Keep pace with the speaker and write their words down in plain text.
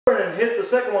and hit the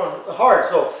second one hard.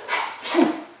 So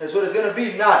that's what it's going to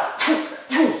be. Not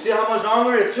see how much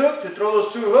longer it took to throw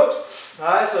those 2 hooks. All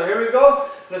right, so here we go.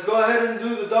 Let's go ahead and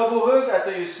do the double hook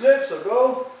after you slip. So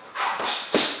go.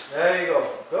 There you go.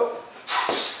 Go.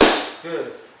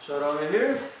 Good. Shut over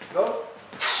here. Go.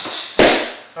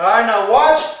 All right, now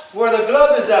watch where the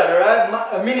glove is at. All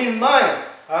right, meaning mine.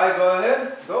 All right, go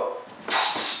ahead. Go.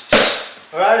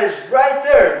 All right, it's right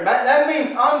there. That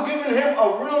means I'm giving him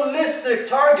a realistic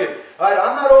target. All right,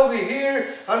 I'm not over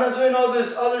here. I'm not doing all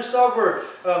this other stuff where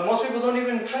most people don't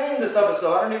even train this type of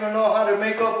stuff. I don't even know how to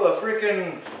make up a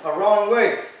freaking wrong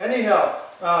way. Anyhow,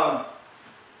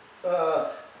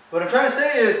 what I'm trying to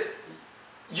say is,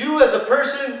 you as a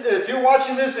person, if you're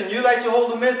watching this and you like to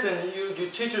hold the mitts and you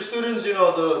teach your students, you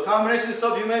know, the combination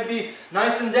stuff, you may be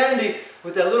nice and dandy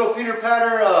with that little Peter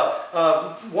Patter,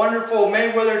 wonderful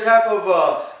Mayweather type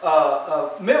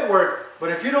of mitt work. But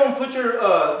if you don't put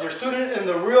your student in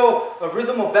the real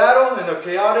rhythm of battle, in the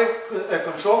chaotic,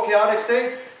 controlled chaotic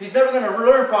state, he's never going to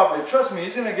learn properly. Trust me,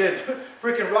 he's going to get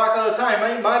freaking rocked all the time.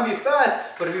 It might be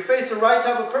fast, but if you face the right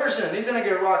type of person, he's going to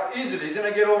get rocked easily. He's going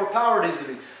to get overpowered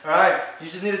easily. All right, you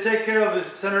just need to take care of his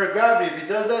center of gravity. If he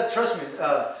does that, trust me.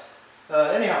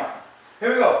 Anyhow, here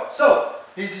we go. So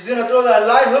he's going to throw that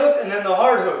light hook and then the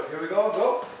hard hook. Here we go.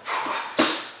 Go.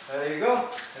 There you go.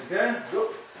 Again. Go.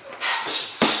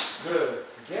 Good.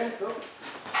 Again. Go.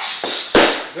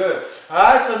 Good.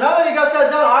 Alright, so now that he got that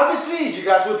down, obviously you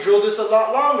guys will drill this a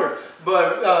lot longer.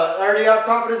 But I already have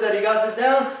confidence that he got it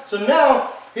down. So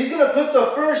now he's going to put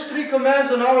the first 3 commands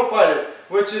on autopilot,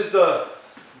 which is the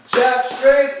jab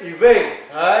straight, evade.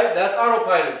 Alright, that's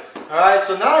autopilot. Alright,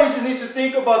 so now he just needs to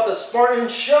think about the Spartan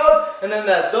shove and then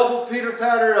that double Peter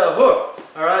Patter hook.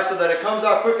 Alright, so that it comes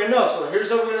out quick enough. So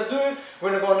here's how we're going to do it. We're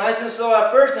going to go nice and slow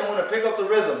at first, then we're going to pick up the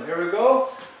rhythm. Here we go.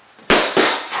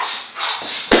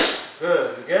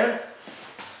 Good. Again.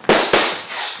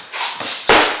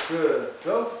 Good.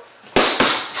 Go.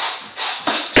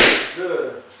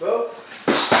 Good. Go.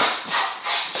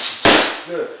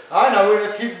 Good. Alright, now we're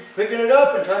going to keep picking it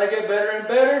up and trying to get better and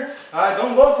better. Alright,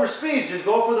 don't go for speed. Just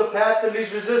go for the path of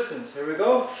least resistance. Here we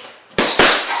go.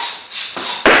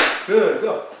 Good.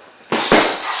 Go.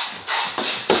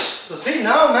 So see,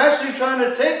 now I'm actually trying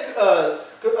to take the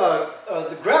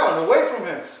ground away from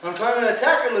him. I'm trying to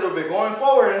attack a little bit going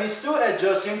forward, and he's still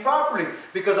adjusting properly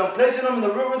because I'm placing him in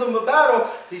the real rhythm of battle.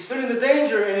 He's feeling the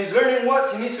danger and he's learning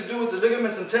what he needs to do with his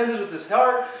ligaments and tendons, with his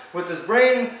heart, with his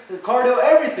brain, the cardio,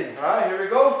 everything. All right, here we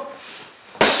go.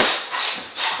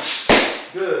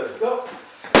 Good. Go.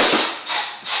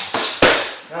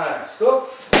 Nice. Go.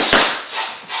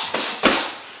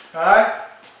 All right.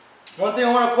 One thing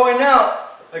I want to point out.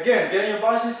 Again, get in your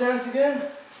boxing stance again.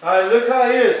 Alright, look how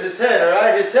he is, his head,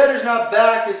 alright? His head is not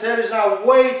back, his head is not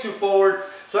way too forward.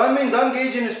 So that means I'm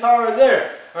gauging his power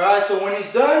there. Alright, so when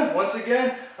he's done, once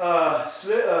again,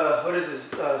 what is this?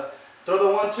 Throw the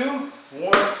 1-2,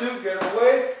 1-2, get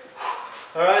away.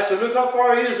 Alright, so look how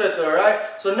far he is right there, alright?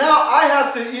 So now I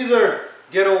have to either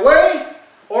get away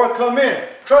or come in.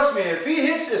 Trust me, if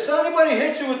anybody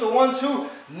hits you with the 1-2,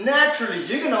 naturally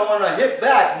you're going to want to hit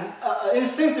back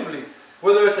instinctively.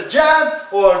 Whether it's a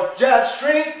jab or jab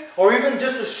straight or even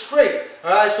just a straight.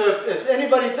 Alright, so if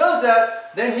anybody does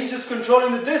that, then he's just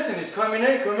controlling the distance. He's coming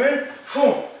in,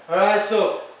 boom. Alright,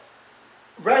 so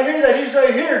right here that he's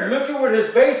right here, look at where his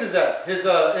base is at. His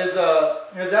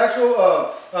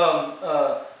actual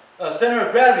center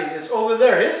of gravity is over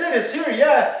there. His head is here,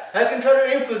 yeah. I can try to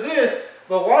aim for this,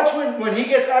 but watch when he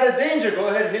gets out of danger. Go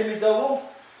ahead and hit me double.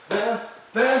 Bam,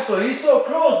 bam. So he's so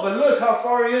close, but look how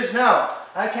far he is now.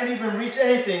 I can't even reach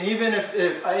anything, even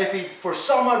if he for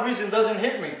some odd reason doesn't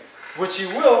hit me, which he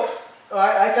will.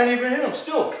 I can't even hit him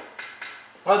still.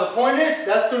 The point is,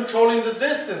 that's controlling the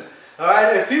distance. All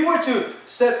right, if he were to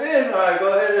step in, all right,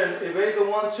 go ahead and evade the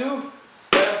 1-2,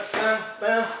 bam, bam,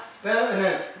 bam, bam, and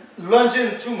then lunge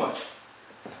in too much.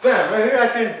 Bam, right here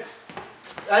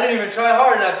I didn't even try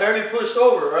hard and I barely pushed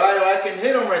over, right? Or I can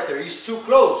hit him right there. He's too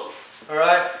close. All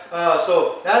right,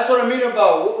 so that's what I mean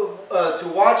about to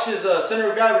watch his center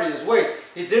of gravity, his waist.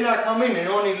 He did not come in, he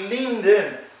only leaned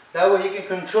in. That way he can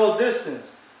control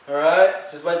distance. All right,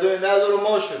 just by doing that little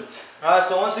motion. All right,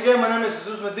 so once again, my name is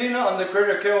Netzaya Medina. I'm the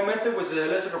creator of Kinetic Overload Method, which is a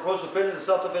holistic approach to fitness and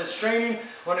self-defense training.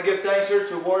 I want to give thanks here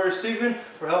to Warrior Steven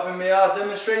for helping me out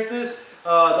demonstrate this.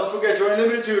 Don't forget, you're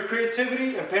unlimited to your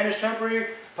creativity, and pain is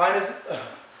temporary.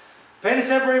 Pain is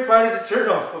temporary, pride is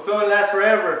eternal. Fulfillment lasts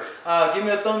forever. Give me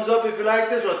a thumbs up if you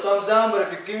like this, or a thumbs down. But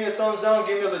if you give me a thumbs down,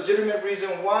 give me a legitimate reason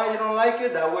why you don't like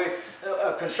it. That way,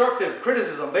 constructive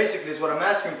criticism basically is what I'm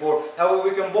asking for. That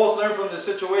way we can both learn from the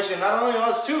situation. Not only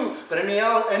us two, but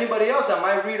anybody else that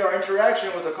might read our interaction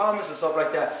with the comments and stuff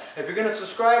like that. If you're going to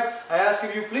subscribe, I ask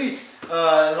of you, please,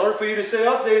 in order for you to stay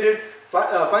updated,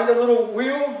 find the little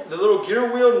wheel, the little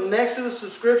gear wheel next to the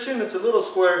subscription. It's a little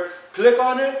square. Click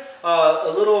on it.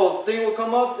 A little thing will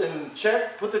come up, and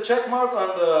put the check mark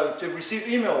on to receive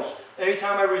emails every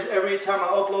time I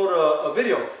upload a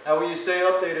video. That way you stay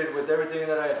updated with everything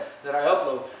that I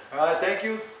upload. All right, thank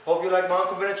you. Hope you like my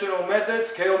unconventional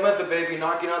methods. KO method, baby,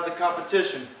 knocking out the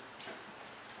competition.